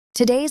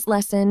Today's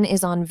lesson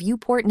is on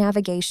viewport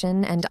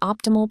navigation and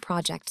optimal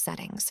project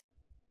settings.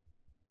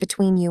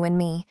 Between you and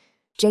me,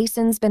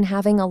 Jason's been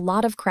having a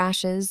lot of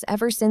crashes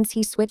ever since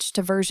he switched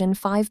to version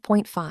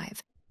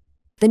 5.5.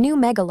 The new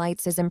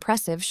Megalights is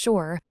impressive,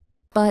 sure,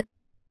 but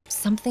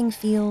something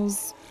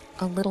feels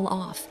a little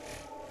off.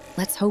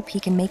 Let's hope he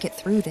can make it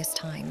through this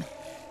time.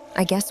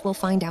 I guess we'll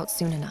find out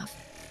soon enough.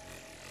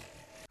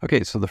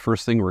 Okay, so the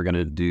first thing we're going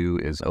to do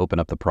is open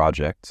up the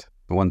project.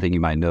 The one thing you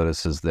might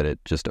notice is that it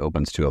just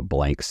opens to a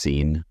blank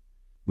scene.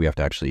 We have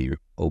to actually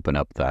open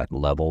up that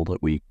level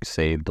that we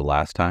saved the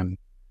last time.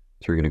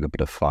 So we're going to go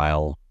to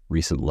File,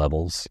 Recent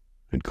Levels,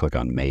 and click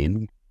on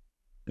Main.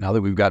 Now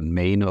that we've got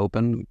Main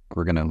open,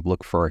 we're going to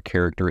look for a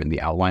character in the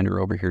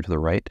outliner over here to the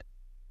right.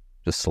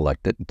 Just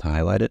select it to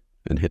highlight it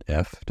and hit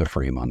F to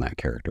frame on that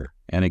character.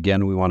 And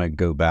again, we want to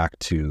go back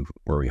to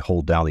where we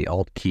hold down the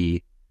Alt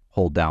key,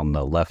 hold down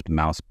the left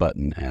mouse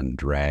button, and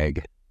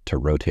drag to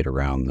rotate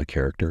around the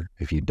character.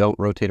 If you don't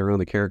rotate around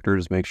the character,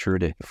 just make sure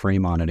to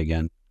frame on it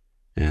again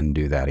and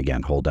do that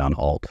again. Hold down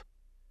Alt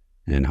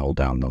and hold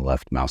down the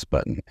left mouse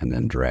button and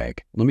then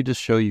drag. Let me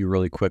just show you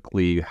really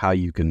quickly how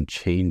you can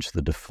change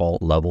the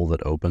default level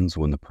that opens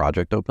when the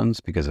project opens,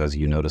 because as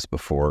you noticed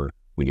before,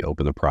 when you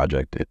open the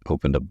project, it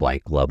opened a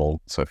blank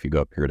level. So if you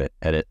go up here to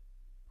Edit,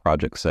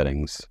 Project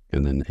Settings,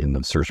 and then in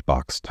the search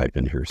box, type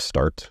in here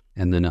Start,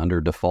 and then under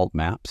Default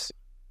Maps,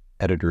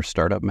 Editor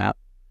Startup Map,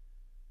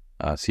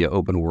 see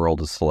Open World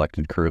is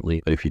selected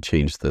currently, but if you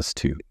change this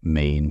to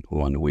Main,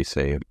 one we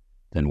saved,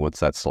 then once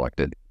that's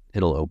selected,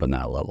 it'll open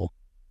that level.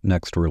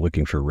 Next, we're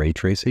looking for ray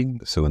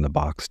tracing. So in the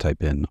box,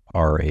 type in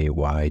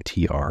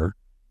RAYTR,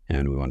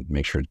 and we want to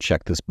make sure to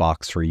check this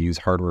box for use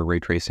hardware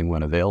ray tracing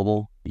when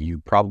available. You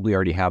probably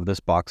already have this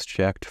box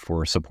checked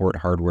for support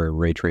hardware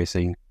ray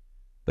tracing,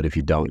 but if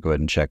you don't, go ahead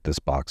and check this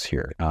box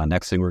here.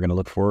 Next thing we're going to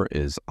look for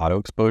is auto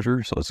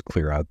exposure. So let's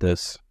clear out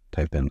this.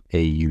 Type in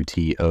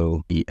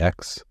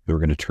AUTOEX. We're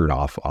going to turn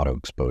off auto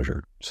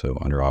exposure. So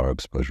under auto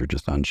exposure,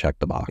 just uncheck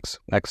the box.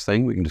 Next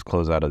thing, we can just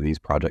close out of these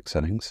project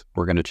settings.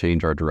 We're going to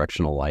change our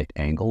directional light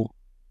angle.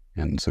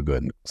 And so go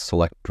ahead and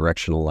select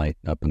directional light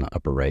up in the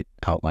upper right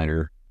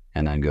outliner,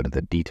 and then go to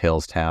the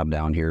details tab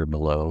down here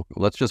below.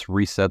 Let's just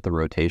reset the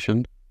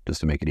rotation just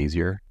to make it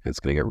easier.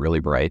 It's going to get really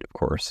bright, of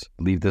course.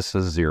 Leave this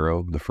as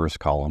 0, the first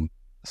column.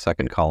 The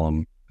second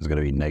column is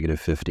going to be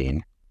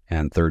 -15,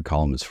 and third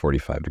column is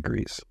 45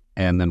 degrees.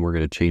 And then we're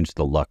going to change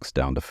the lux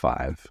down to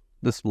 5.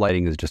 This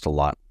lighting is just a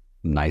lot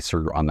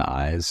nicer on the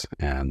eyes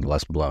and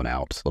less blown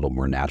out, a little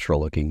more natural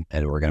looking.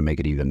 And we're going to make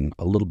it even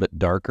a little bit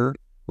darker.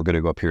 We're going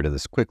to go up here to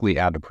this quickly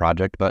add to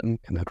project button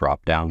in the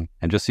drop down.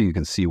 And just so you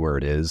can see where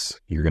it is,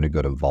 you're going to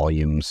go to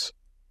volumes,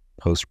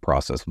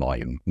 post-process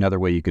volume. Another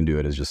way you can do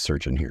it is just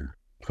search in here,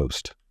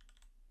 post.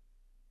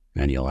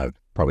 And you'll have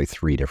probably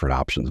 3 different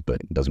options, but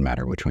it doesn't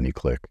matter which one you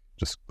click.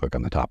 Just click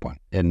on the top one.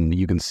 And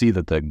you can see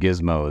that the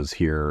gizmo is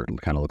here.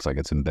 It kind of looks like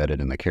it's embedded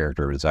in the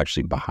character. It's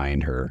actually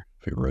behind her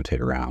if you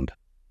rotate around.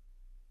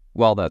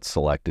 While that's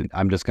selected,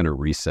 I'm just going to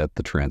reset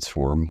the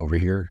transform over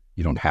here.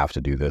 You don't have to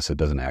do this. It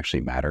doesn't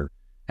actually matter.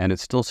 And it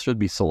still should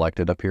be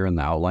selected up here in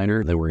the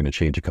outliner. Then we're going to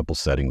change a couple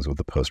settings with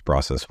the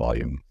post-process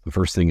volume. The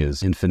first thing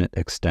is infinite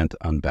extent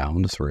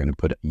unbound. So we're going to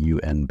put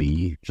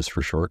UNB just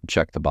for short.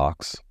 Check the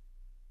box.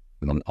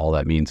 And all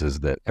that means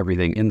is that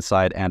everything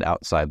inside and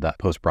outside that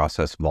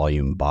post-process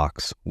volume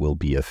box will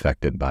be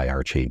affected by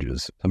our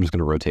changes. I'm just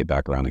going to rotate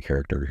back around the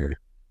character here.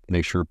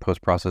 Make sure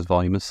post-process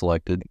volume is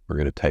selected. We're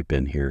going to type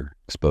in here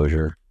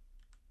exposure,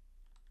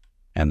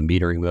 and the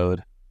metering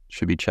mode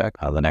should be checked.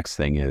 The next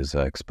thing is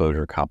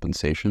exposure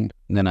compensation.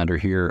 And then under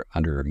here,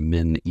 under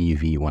min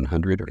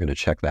EV100, we're going to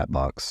check that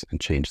box and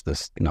change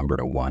this number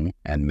to 1.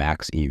 And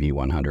max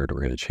EV100,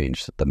 we're going to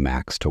change the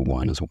max to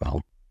 1 as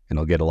well. And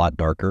it'll get a lot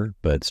darker,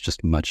 but it's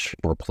just much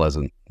more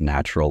pleasant,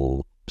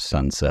 natural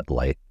sunset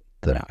light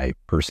that I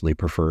personally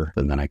prefer.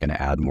 And then I can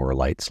add more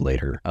lights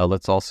later.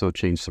 Let's also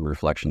change some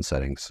reflection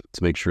settings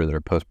to make sure that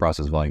our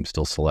post-process volume is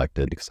still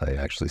selected, because I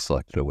actually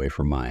selected away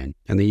from mine.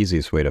 And the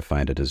easiest way to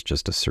find it is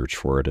just to search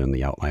for it in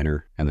the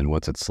outliner. And then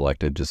once it's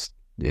selected, just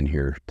in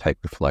here, type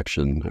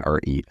reflection,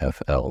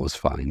 REFL is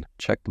fine.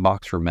 Check the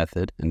box for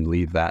method and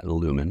leave that in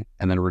lumen.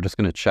 And then we're just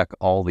going to check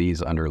all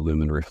these under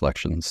lumen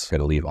reflections. Going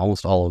to leave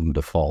almost all of them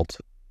default.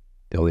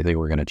 The only thing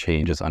we're going to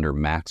change is under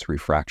max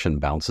refraction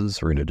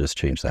bounces. We're going to just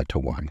change that to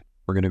 1.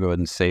 We're going to go ahead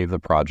and save the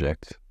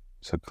project.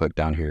 So click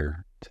down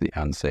here to the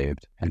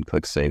unsaved and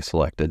click Save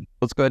Selected.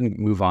 Let's go ahead and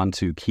move on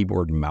to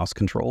keyboard and mouse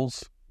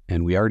controls.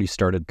 And we already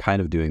started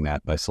kind of doing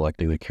that by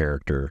selecting the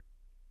character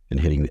and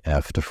hitting the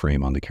F to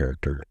frame on the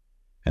character,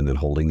 and then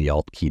holding the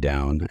Alt key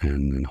down.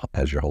 And then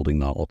as you're holding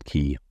the Alt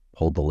key,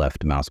 hold the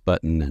left mouse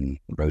button and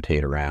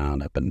rotate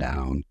around, up and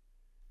down,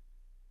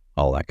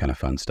 all that kind of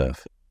fun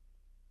stuff.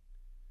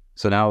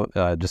 So now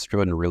just go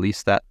ahead and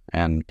release that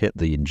and hit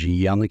the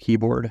G on the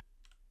keyboard.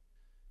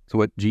 So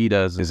what G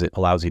does is it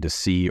allows you to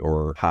see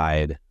or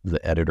hide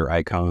the editor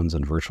icons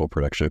and virtual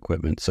production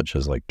equipment, such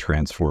as like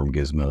transform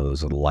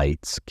gizmos,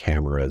 lights,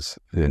 cameras,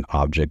 and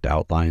object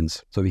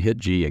outlines. So if you hit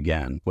G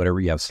again, whatever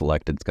you have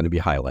selected is going to be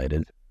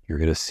highlighted. You're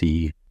going to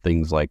see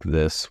things like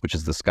this, which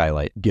is the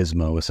skylight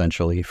gizmo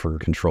essentially for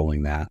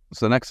controlling that.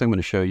 So the next thing I'm going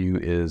to show you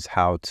is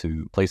how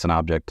to place an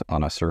object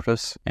on a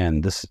surface.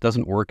 And this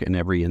doesn't work in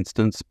every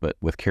instance, but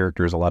with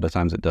characters, a lot of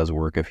times it does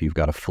work if you've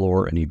got a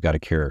floor and you've got a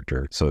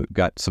character. So we've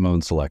got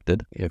Simone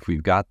selected. If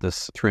we've got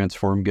this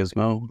transform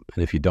gizmo,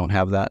 and if you don't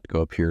have that,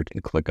 go up here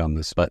and click on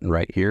this button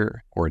right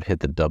here, or hit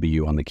the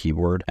W on the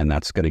keyboard, and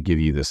that's going to give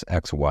you this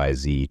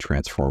XYZ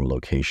transform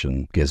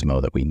location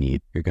gizmo that we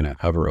need. You're going to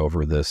hover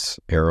over this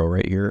arrow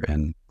right here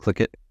and click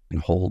it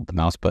and hold the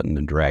mouse button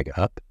and drag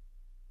up.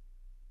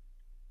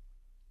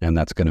 And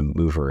that's going to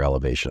move her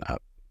elevation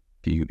up.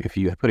 If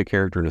you put a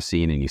character in a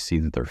scene and you see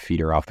that their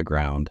feet are off the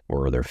ground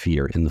or their feet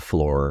are in the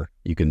floor,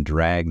 you can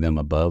drag them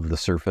above the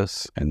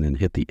surface and then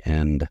hit the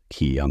end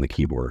key on the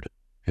keyboard,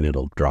 and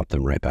it'll drop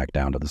them right back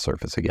down to the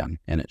surface again.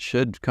 And it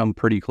should come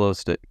pretty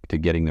close to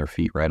getting their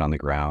feet right on the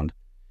ground.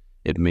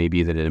 It may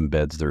be that it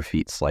embeds their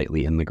feet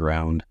slightly in the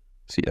ground.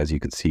 See, as you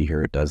can see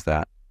here, it does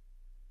that.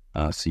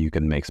 So you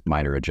can make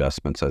minor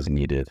adjustments as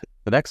needed.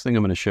 The next thing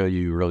I'm going to show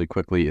you really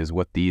quickly is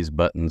what these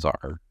buttons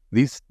are.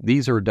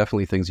 These are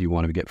definitely things you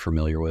want to get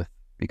familiar with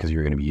because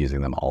you're going to be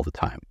using them all the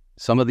time.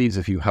 Some of these,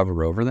 if you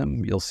hover over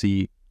them, you'll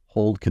see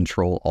hold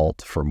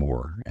Control-Alt for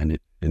more. And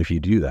if you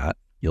do that,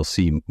 you'll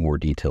see more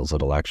details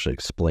that'll actually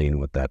explain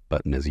what that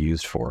button is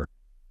used for.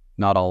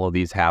 Not all of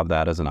these have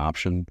that as an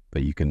option,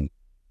 but you can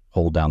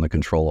hold down the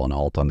Control and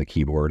Alt on the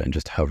keyboard and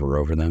just hover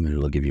over them, and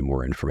it'll give you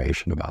more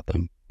information about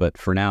them. But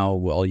for now,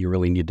 all you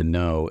really need to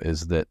know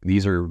is that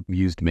these are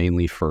used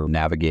mainly for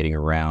navigating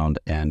around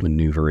and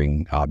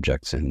maneuvering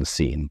objects in the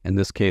scene. In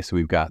this case,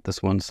 we've got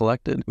this one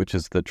selected, which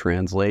is the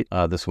translate.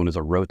 This one is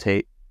a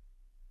rotate,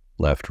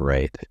 left,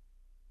 right.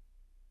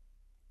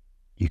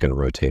 You can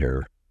rotate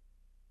her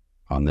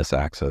on this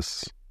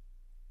axis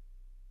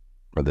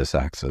or this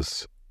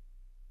axis.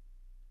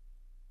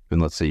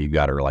 And let's say you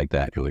got her like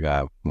that. You're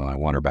like, well, I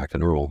want her back to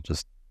normal.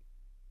 Just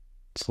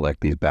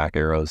select these back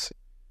arrows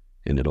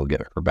and it'll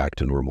get her back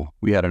to normal.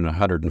 We had an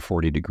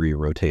 140-degree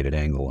rotated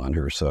angle on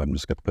her, so I'm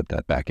just going to put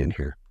that back in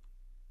here.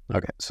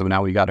 Okay, so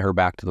now we got her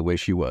back to the way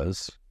she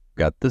was.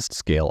 Got this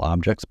scale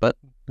objects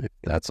button.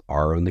 That's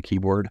R on the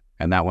keyboard.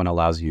 And that one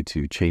allows you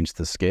to change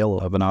the scale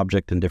of an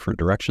object in different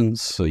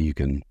directions. So you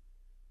can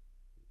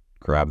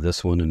grab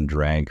this one and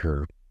drag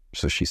her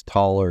so she's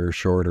taller,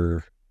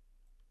 shorter.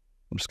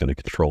 I'm just going to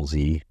Control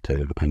Z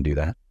to undo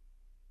that.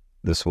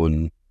 This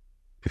one,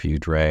 if you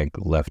drag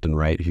left and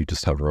right, if you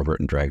just hover over it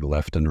and drag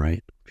left and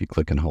right, if you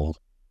click and hold,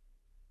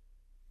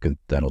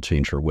 that'll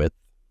change her width.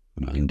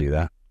 And undo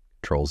that.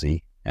 Control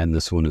Z. And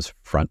this one is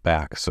front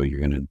back. So you're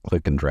going to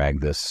click and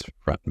drag this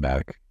front and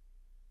back.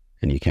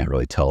 And you can't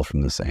really tell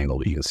from this angle,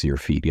 but you can see her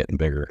feet getting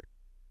bigger.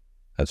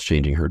 That's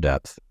changing her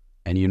depth.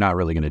 And you're not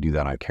really going to do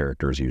that on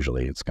characters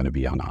usually. It's going to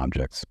be on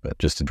objects, but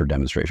just for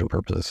demonstration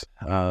purposes.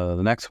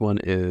 The next one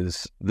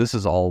is, this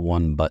is all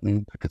one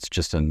button. It's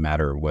just a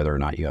matter of whether or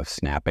not you have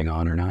snapping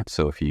on or not.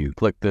 So if you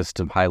click this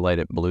to highlight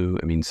it blue,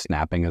 it means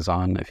snapping is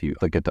on. If you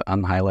click it to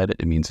unhighlight it,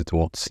 it means it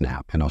won't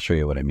snap. And I'll show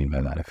you what I mean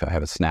by that. If I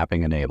have a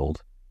snapping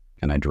enabled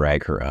and I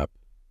drag her up,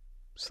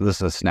 so this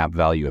is a snap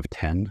value of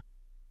 10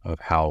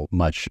 of how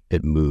much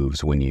it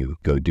moves when you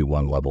go do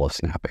one level of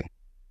snapping.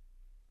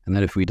 And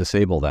then if we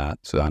disable that,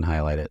 so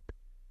unhighlight it,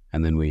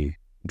 and then we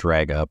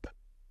drag up,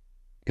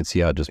 you can see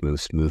how it just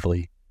moves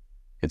smoothly.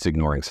 It's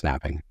ignoring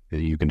snapping.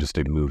 You can just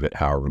move it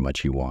however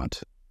much you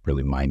want,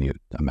 really minute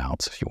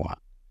amounts if you want.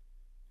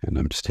 And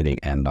I'm just hitting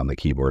end on the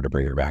keyboard to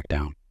bring her back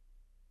down.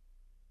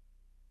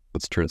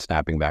 Let's turn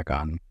snapping back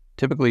on.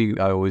 Typically,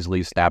 I always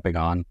leave snapping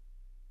on.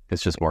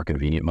 It's just more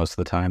convenient most of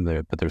the time,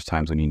 but there's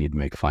times when you need to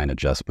make fine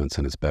adjustments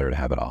and it's better to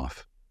have it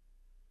off.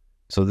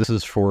 So this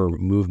is for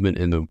movement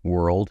in the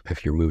world.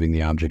 If you're moving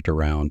the object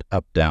around,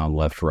 up, down,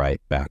 left, right,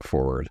 back,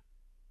 forward,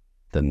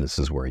 then this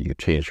is where you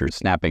change your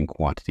snapping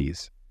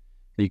quantities.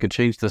 You could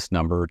change this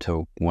number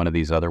to one of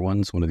these other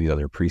ones, one of the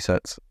other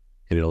presets,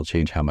 and it'll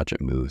change how much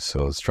it moves.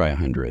 So let's try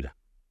 100.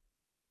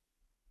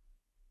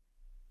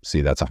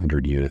 See, that's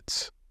 100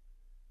 units.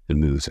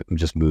 It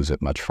just moves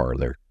it much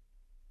farther.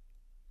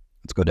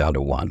 Let's go down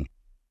to 1.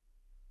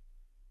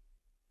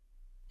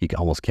 You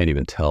almost can't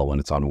even tell when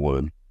it's on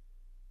 1.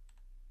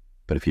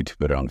 But if you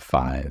put it on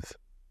 5,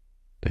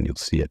 then you'll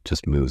see it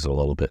just moves a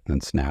little bit and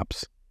then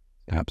snaps.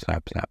 Snap,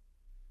 snap, snap.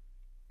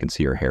 You can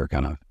see her hair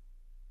kind of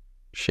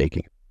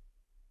shaking.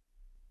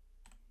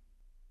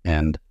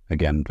 And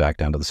again, back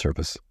down to the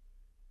surface.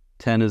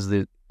 10 is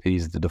the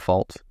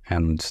default,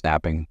 and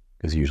snapping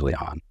is usually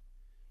on.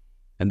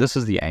 And this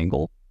is the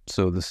angle.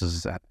 So this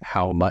is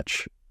how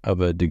much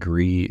of a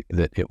degree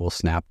that it will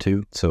snap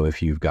to. So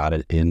if you've got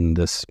it in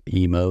this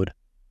E mode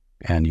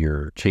and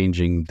you're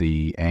changing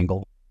the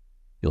angle,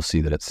 you'll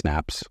see that it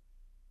snaps.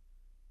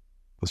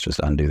 Let's just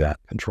undo that,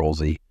 Control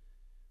Z.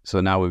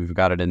 So now we've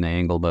got it in the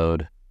angle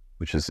mode,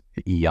 which is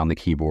E on the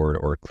keyboard,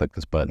 or click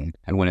this button.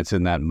 And when it's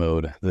in that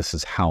mode, this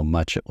is how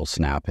much it will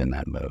snap in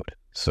that mode.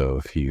 So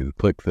if you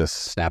click this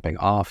snapping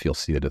off, you'll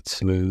see that it's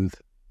smooth.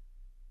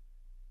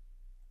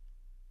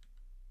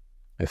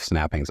 If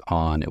snapping's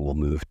on, it will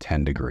move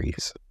 10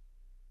 degrees.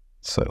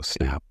 So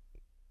snap,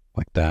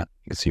 like that.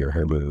 You can see her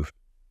hair move.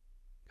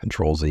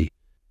 Control Z.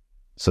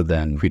 So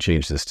then if we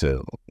change this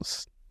to,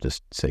 let's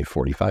just say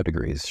 45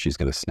 degrees, she's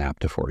going to snap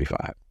to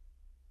 45.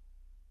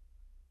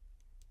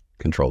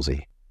 Control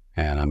Z.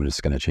 And I'm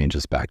just going to change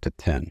this back to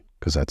 10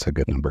 because that's a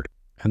good number.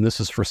 And this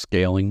is for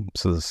scaling.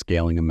 So the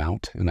scaling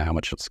amount and how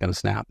much it's going to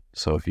snap.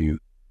 So if you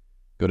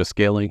go to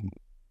scaling,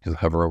 just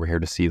hover over here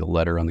to see the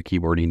letter on the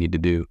keyboard you need to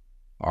do.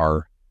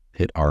 R,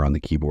 hit R on the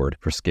keyboard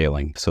for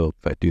scaling. So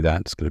if I do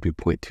that, it's going to be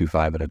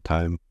 0.25 at a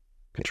time.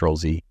 Control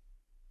Z.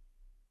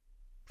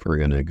 If we're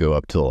going to go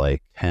up to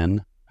like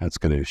 10,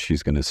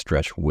 she's going to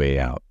stretch way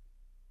out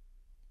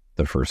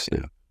the first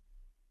snap.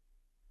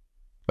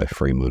 If I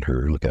frame on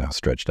her, look at how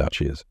stretched out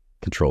she is.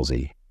 Control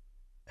Z,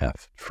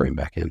 F, frame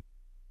back in.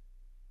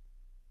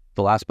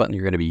 The last button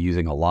you're going to be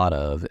using a lot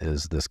of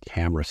is this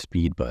camera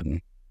speed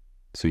button.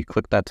 So you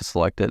click that to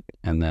select it,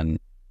 and then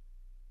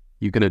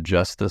you can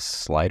adjust this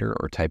slider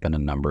or type in a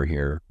number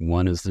here.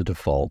 1 is the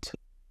default,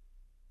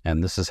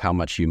 and this is how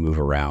much you move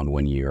around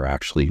when you're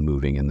actually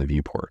moving in the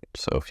viewport.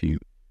 So if you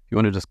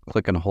want to just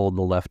click and hold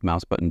the left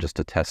mouse button just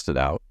to test it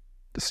out,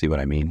 to see what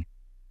I mean.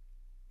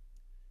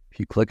 If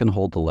you click and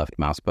hold the left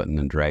mouse button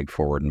and drag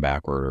forward and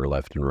backward or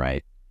left and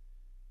right,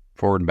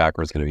 forward and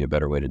backward is going to be a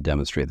better way to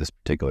demonstrate this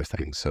particular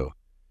thing. So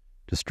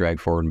just drag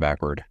forward and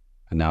backward,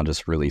 and now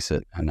just release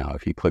it. And now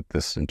if you click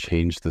this and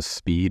change the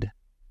speed,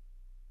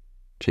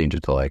 change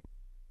it to like,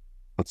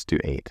 let's do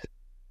 8.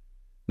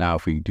 Now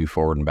if we do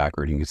forward and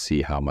backward, you can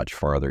see how much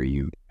farther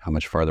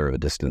of a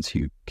distance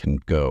you can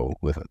go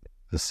with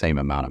the same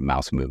amount of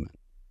mouse movement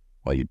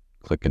while you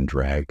click and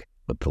drag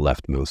with the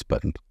left mouse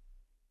button.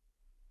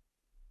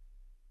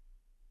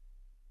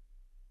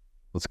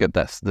 Let's get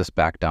this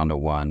back down to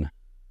 1.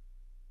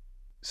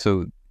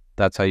 So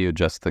that's how you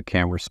adjust the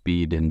camera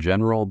speed in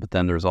general, but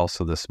then there's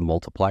also this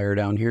multiplier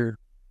down here.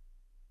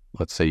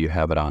 Let's say you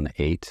have it on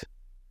 8,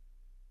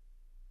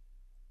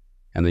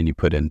 and then you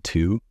put in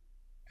 2,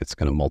 it's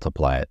going to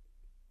multiply it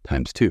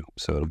times 2,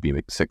 so it'll be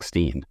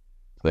 16.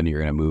 Then you're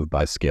going to move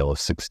by scale of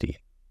 16.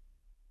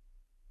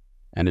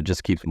 And it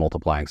just keeps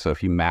multiplying. So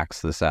if you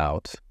max this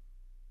out,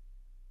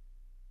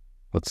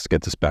 let's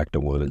get this back to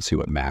 1 and see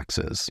what max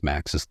is.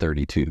 Max is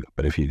 32,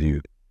 but if you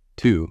do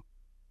 2,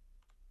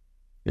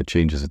 it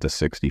changes it to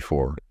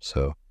 64.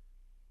 So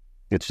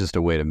it's just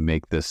a way to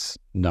make this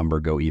number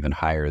go even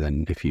higher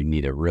than if you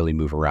need to really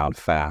move around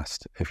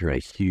fast. If you're in a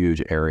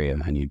huge area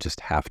and you just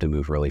have to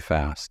move really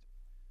fast,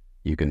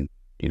 you can,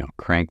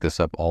 crank this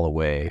up all the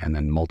way and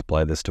then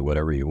multiply this to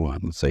whatever you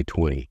want. Let's say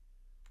 20.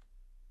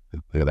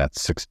 Look at that,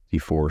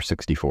 64.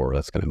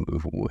 That's going to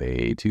move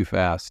way too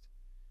fast.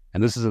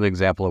 And this is an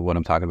example of what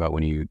I'm talking about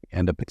when you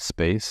end up in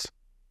space.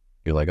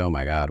 You're like, oh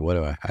my God, what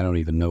do I don't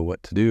even know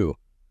what to do.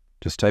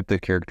 Just type the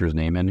character's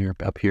name in here,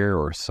 up here,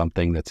 or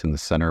something that's in the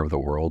center of the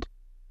world.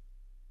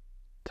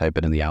 Type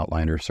it in the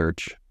outliner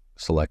search,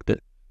 select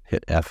it,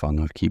 hit F on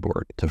the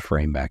keyboard to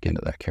frame back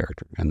into that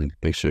character. And then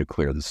make sure to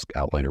clear this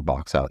outliner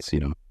box out so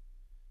you don't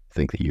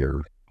think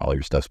that all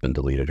your stuff's been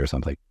deleted or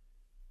something.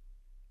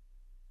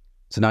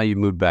 So now you've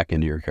moved back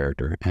into your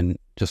character, and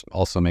just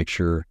also make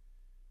sure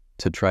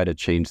to try to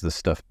change this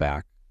stuff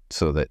back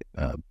so that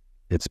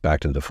it's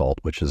back to the default,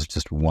 which is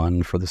just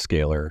 1 for the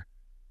scaler.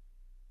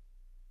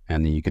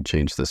 And then you could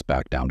change this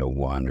back down to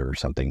 1 or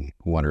something,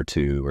 1 or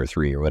 2 or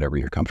 3 or whatever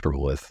you're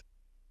comfortable with.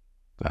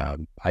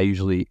 I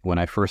usually, when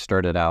I first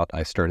started out,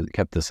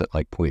 kept this at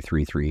like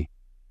 0.33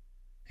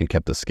 and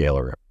kept the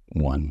scaler at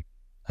 1.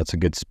 That's a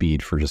good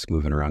speed for just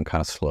moving around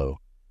kind of slow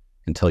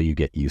until you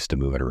get used to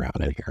moving around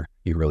in here.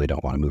 You really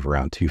don't want to move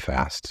around too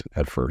fast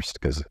at first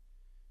because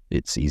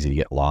it's easy to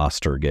get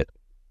lost or get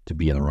to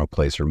be in the wrong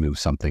place or move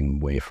something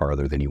way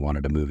farther than you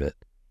wanted to move it.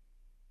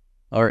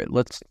 All right,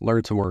 let's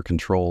learn some more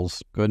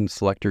controls. Go ahead and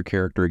select your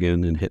character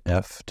again and hit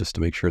F just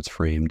to make sure it's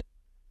framed.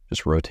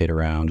 Just rotate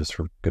around just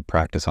for good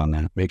practice on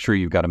that. Make sure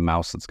you've got a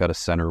mouse that's got a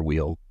center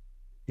wheel.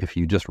 If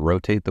you just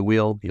rotate the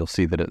wheel, you'll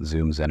see that it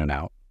zooms in and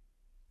out.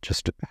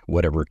 Just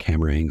whatever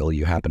camera angle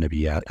you happen to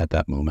be at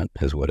that moment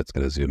is what it's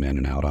going to zoom in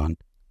and out on.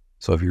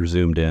 So if you're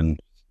zoomed in,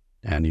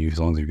 and as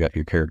long as you've got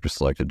your character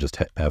selected, just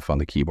hit F on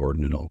the keyboard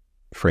and it'll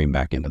frame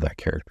back into that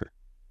character.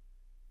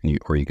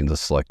 Or you can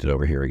just select it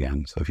over here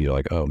again. So if you're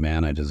like, oh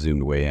man, I just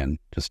zoomed way in,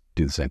 just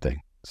do the same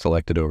thing.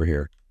 Select it over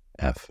here,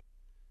 F.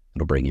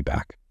 It'll bring you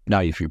back.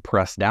 Now, if you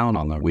press down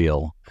on the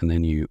wheel and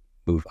then you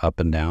move up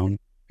and down,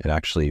 it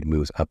actually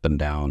moves up and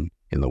down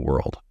in the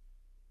world.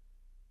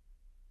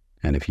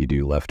 And if you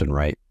do left and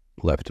right,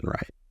 left and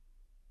right.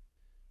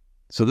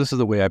 So this is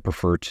the way I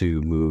prefer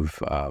to move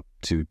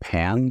to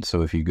pan.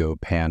 So if you go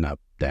pan up,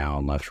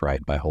 down, left,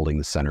 right by holding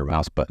the center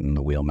mouse button,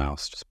 the wheel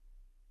mouse, just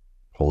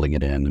holding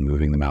it in and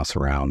moving the mouse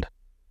around.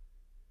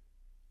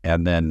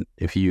 And then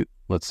if you,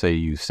 let's say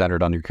you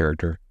centered on your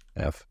character,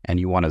 F, and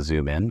you want to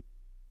zoom in,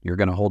 you're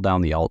going to hold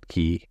down the Alt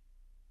key.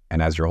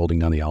 And as you're holding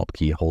down the Alt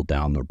key, hold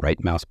down the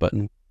right mouse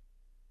button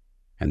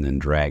and then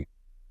drag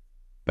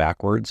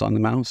backwards on the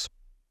mouse.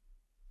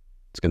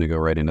 It's going to go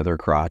right into their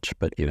crotch,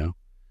 but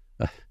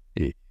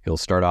you'll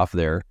start off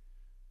there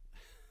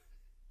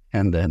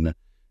and then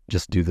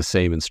just do the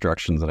same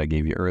instructions that I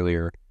gave you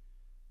earlier.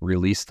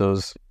 release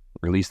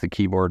the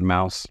keyboard and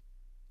mouse,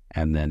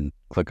 and then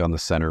click on the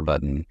center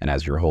button. And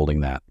as you're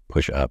holding that,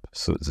 push up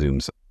so it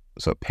zooms,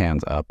 so it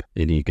pans up.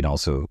 And you can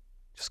also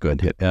just go ahead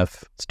and hit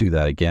F. Let's do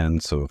that again.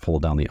 So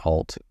hold down the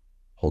Alt,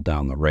 hold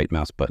down the right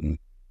mouse button,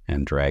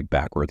 and drag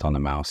backwards on the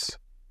mouse.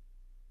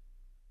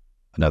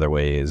 Another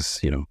way is,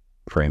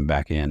 frame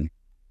back in,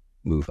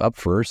 move up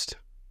first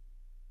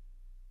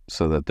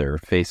so that their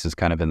face is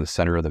kind of in the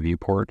center of the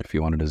viewport. If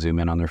you wanted to zoom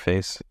in on their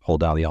face,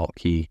 hold down the Alt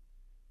key,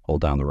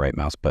 hold down the right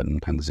mouse button,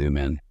 and zoom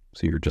in.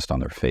 So you're just on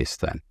their face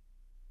then.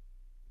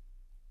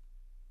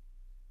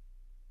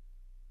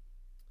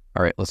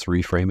 All right, let's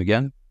reframe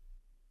again.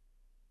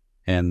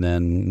 And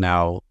then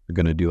now we're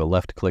going to do a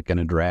left click and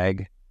a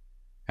drag.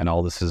 And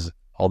all this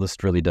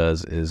really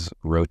does is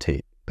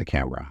rotate the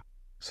camera.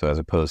 So as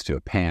opposed to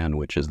a pan,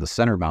 which is the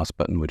center mouse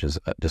button, which is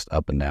just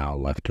up and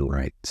down, left and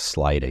right,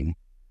 sliding,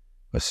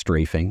 a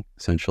strafing,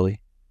 essentially.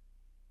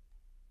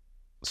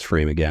 Let's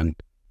frame again.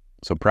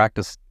 So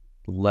practice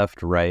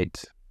left,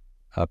 right,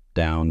 up,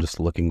 down, just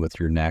looking with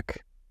your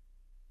neck,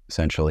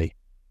 essentially.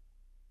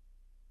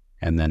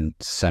 And then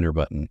center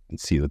button and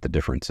see what the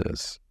difference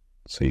is.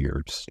 So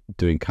you're just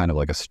doing kind of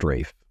like a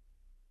strafe,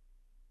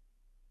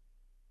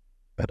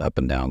 but up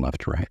and down,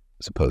 left, right,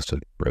 as opposed to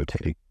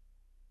rotating.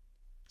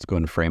 Let's go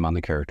and frame on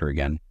the character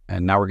again.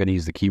 And now we're going to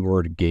use the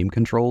keyboard game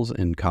controls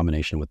in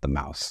combination with the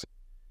mouse.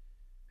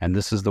 And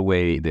this is the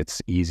way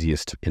that's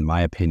easiest, in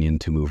my opinion,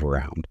 to move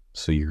around.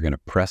 So you're going to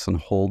press and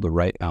hold the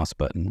right mouse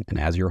button. And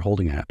as you're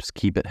holding it, just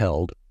keep it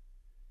held.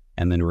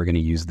 And then we're going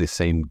to use the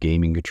same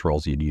gaming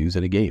controls you'd use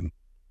in a game.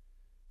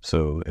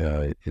 So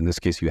in this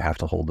case, you have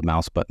to hold the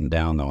mouse button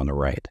down though on the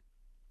right.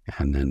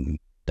 And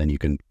then you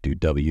can do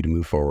W to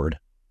move forward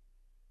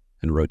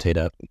and rotate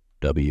up,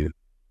 W.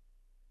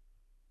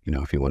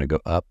 If you want to go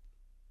up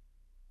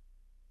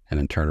and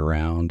then turn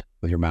around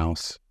with your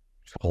mouse,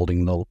 just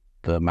holding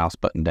the mouse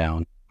button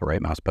down, the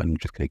right mouse button,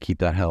 just going to keep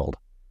that held.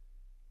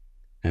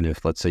 And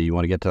if, let's say, you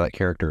want to get to that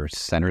character,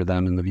 center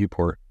them in the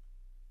viewport,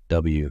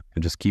 W,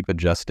 and just keep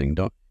adjusting.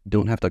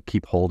 Don't have to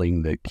keep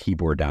holding the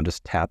keyboard down.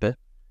 Just tap it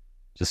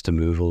just to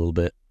move a little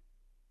bit.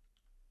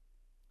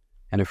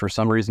 And if for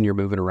some reason you're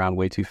moving around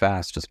way too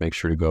fast, just make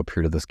sure to go up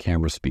here to this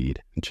camera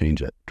speed and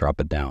change it. Drop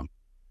it down.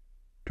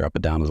 Drop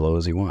it down as low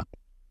as you want.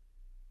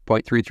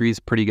 0.33 is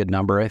a pretty good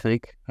number, I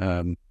think,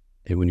 when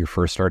you're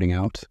first starting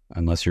out.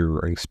 Unless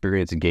you're an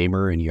experienced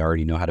gamer and you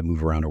already know how to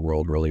move around a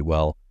world really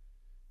well,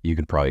 you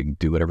can probably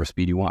do whatever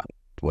speed you want,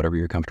 whatever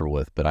you're comfortable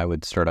with. But I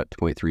would start at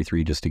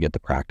 0.33 just to get the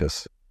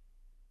practice.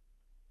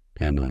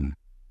 And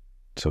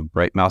so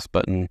right mouse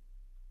button,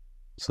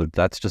 so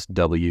that's just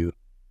W.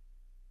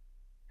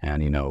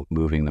 And,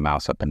 moving the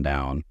mouse up and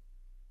down,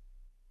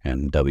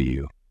 and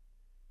W.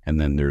 And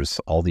then there's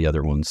all the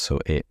other ones, so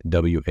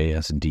W, A,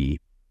 S, D,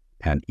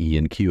 and E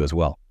and Q as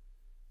well.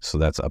 So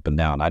that's up and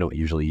down. I don't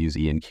usually use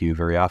E and Q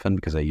very often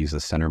because I use the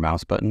center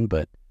mouse button,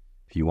 but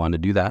if you want to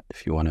do that,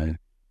 if you want to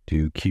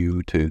do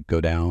Q to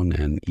go down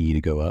and E to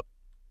go up,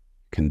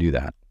 you can do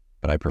that.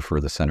 But I prefer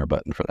the center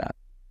button for that.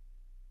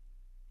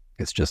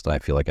 It's just, I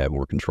feel like I have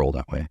more control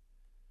that way.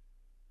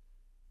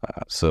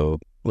 So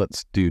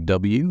let's do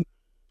W.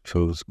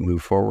 So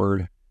move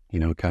forward,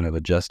 kind of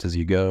adjust as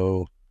you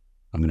go.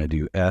 I'm going to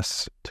do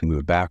S to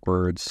move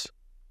backwards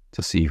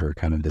to see her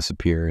kind of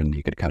disappear, and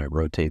you could kind of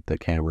rotate the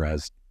camera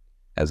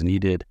as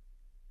needed.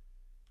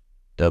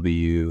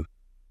 W,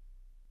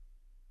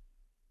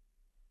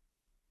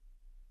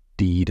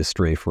 D to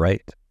strafe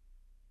right,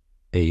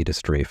 A to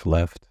strafe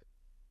left.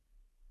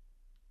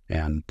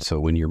 And so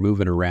when you're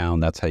moving around,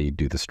 that's how you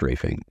do the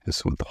strafing,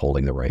 is with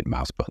holding the right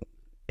mouse button,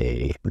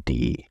 A,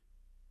 D.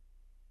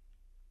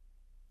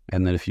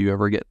 And then if you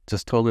ever get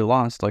just totally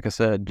lost, like I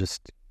said,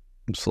 just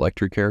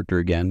select your character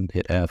again,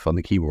 hit F on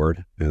the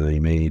keyboard, and then you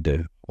may need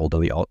to hold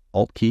down the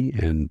Alt key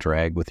and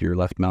drag with your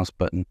left mouse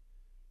button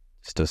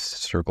just to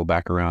circle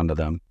back around to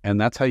them. And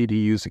that's how you do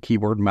use the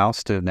keyboard and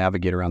mouse to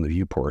navigate around the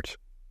viewport.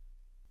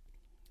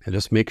 And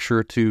just make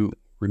sure to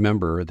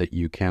remember that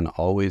you can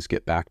always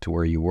get back to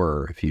where you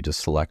were if you just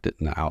select it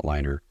in the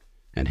outliner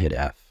and hit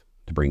F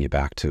to bring you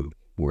back to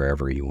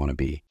wherever you want to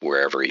be.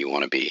 Wherever you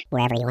want to be.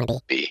 Wherever you want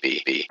to be.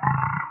 Be.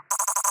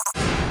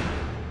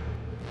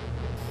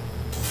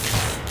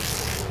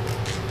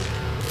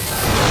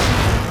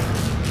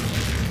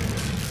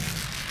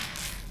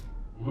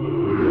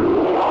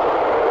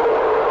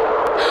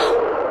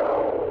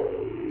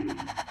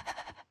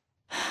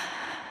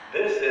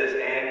 This is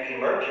an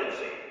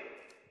emergency.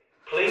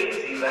 Please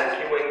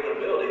evacuate the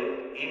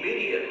building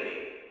immediately.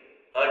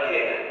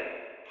 Again,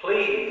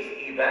 please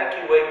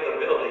evacuate the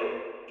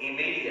building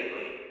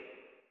immediately.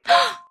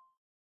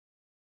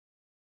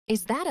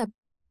 Is that a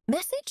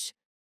message?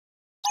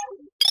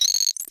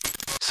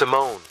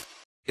 Simone,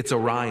 it's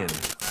Orion.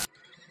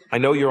 I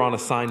know you're on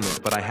assignment,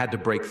 but I had to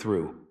break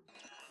through.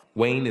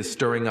 Wayne is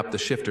stirring up the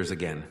shifters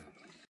again.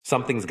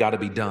 Something's got to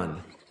be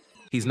done.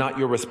 He's not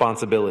your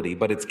responsibility,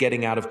 but it's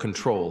getting out of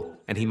control,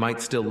 and he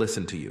might still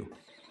listen to you.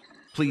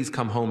 Please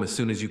come home as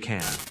soon as you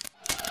can.